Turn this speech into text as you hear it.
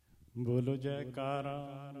बोलो जयकारा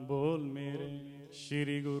बोल मेरे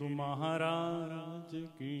श्री गुरु महाराज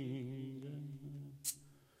की।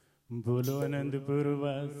 बोलो आनंदपुर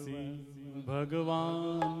वासी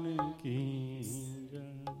भगवान की।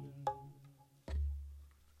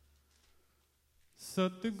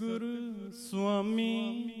 सतगुरु स्वामी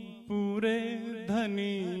पूरे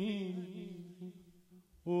धनी,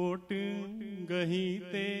 ओट गही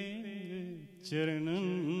ते चरणन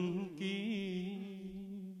की।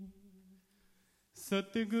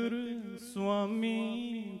 सतगुरु स्वामी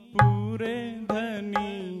पूरे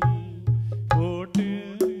धनी, ओट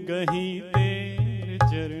गही तेरे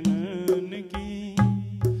चरणन की।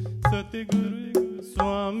 सतगुरु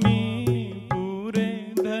स्वामी पूरे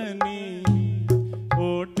धनी,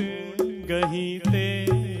 ओट गही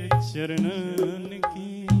तेरे चरणन की।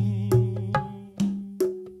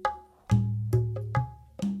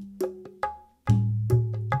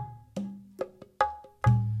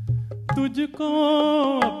 तुझको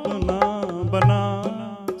अपना बना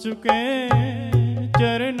चुके,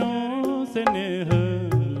 चरणों से नेह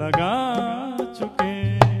लगा चुके।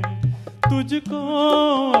 तुझको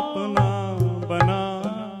अपना बना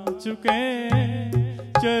चुके,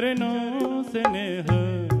 चरणों से नेह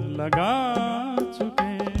लगा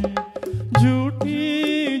चुके।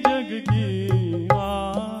 झूठी जग की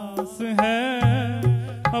आस है,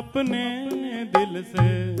 अपने दिल से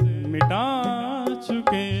मिटा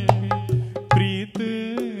चुके। प्रीत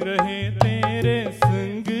रहे तेरे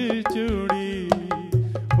संग चूड़ी,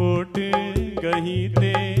 ओट गही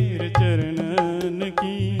तेरे चरणन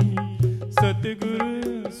की।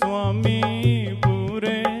 सतगुरु स्वामी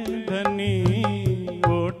पूरे धनी,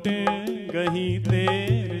 ओट गही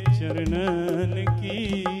तेरे चरणन की।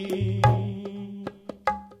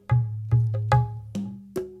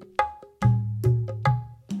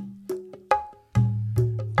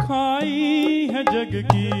 खाई है जग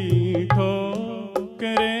की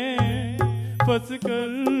ठोकरें, फंसकर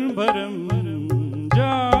भरम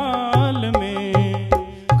जाल में।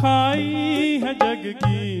 खाई है जग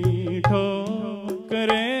की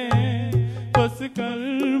ठोकरें, फंसकर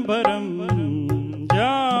भरम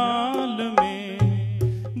जाल में।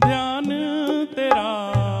 ध्यान तेरा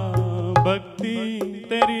भक्ति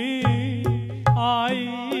तेरी,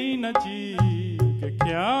 आई न चीख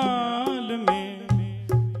ख्याल में।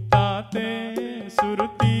 ताते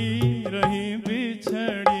सुरती रही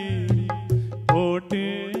बिछड़ी, ओट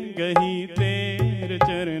गही तेरे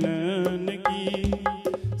चरणन की।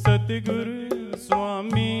 सतगुरु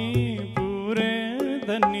स्वामी पूरे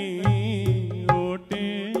धनी, ओट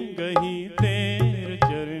गही तेरे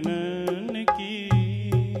चरणन की।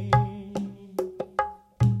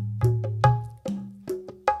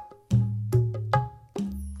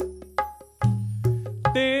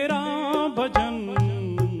 तेरा भजन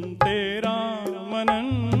तेरा मनन,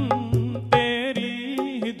 तेरी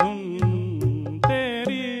ही धुन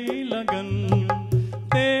तेरी लगन।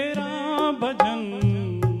 तेरा भजन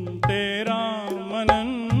तेरा मनन,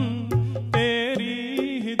 तेरी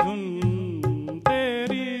ही धुन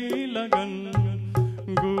तेरी लगन।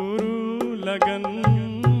 गुरु लगन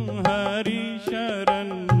हरि शरण,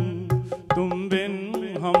 तुम बिन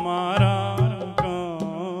हमारा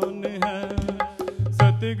कौन है।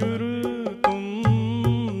 सतगुरु तुम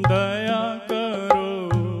दया करो,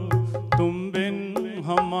 तुम बिन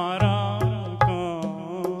हमारा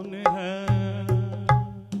कौन है।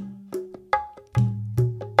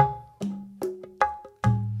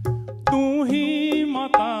 तू ही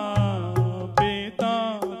माता पिता,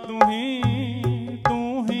 तू ही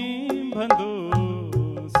बंधु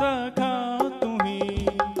सखा।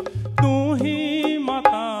 तू ही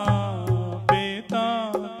माता पिता,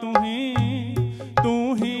 तू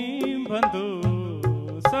ही बंधु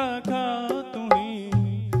सखा। तू ही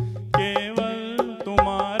केवल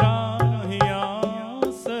तुम्हारा ही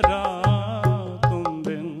आसरा, तुम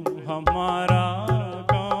बिन हमारा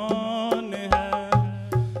कौन है।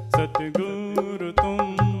 सतगुरु तुम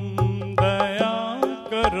दया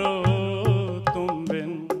करो, तुम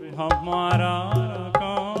बिन हमारा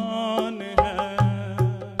कौन है।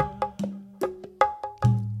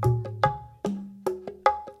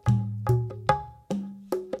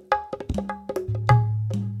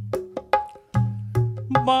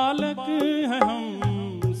 बालक हैं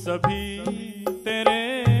हम सभी तेरे,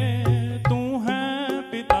 तू है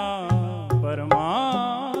पिता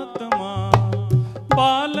परमात्मा।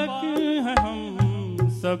 बालक हैं हम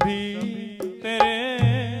सभी तेरे,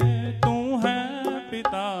 तू है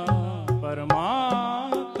पिता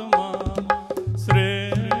परमात्मा।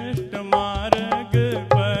 श्रेष्ठ मार्ग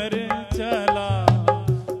पर चला,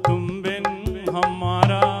 तुम बिन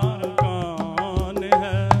हमारा कौन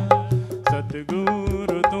है।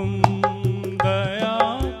 सतगुरु तुम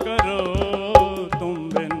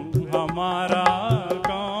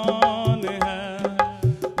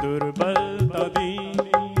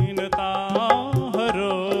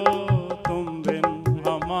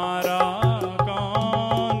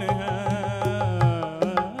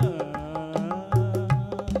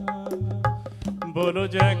बोलो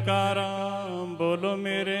जयकारा, बोलो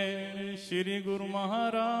मेरे श्री गुरु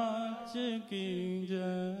महाराज की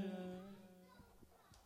जय।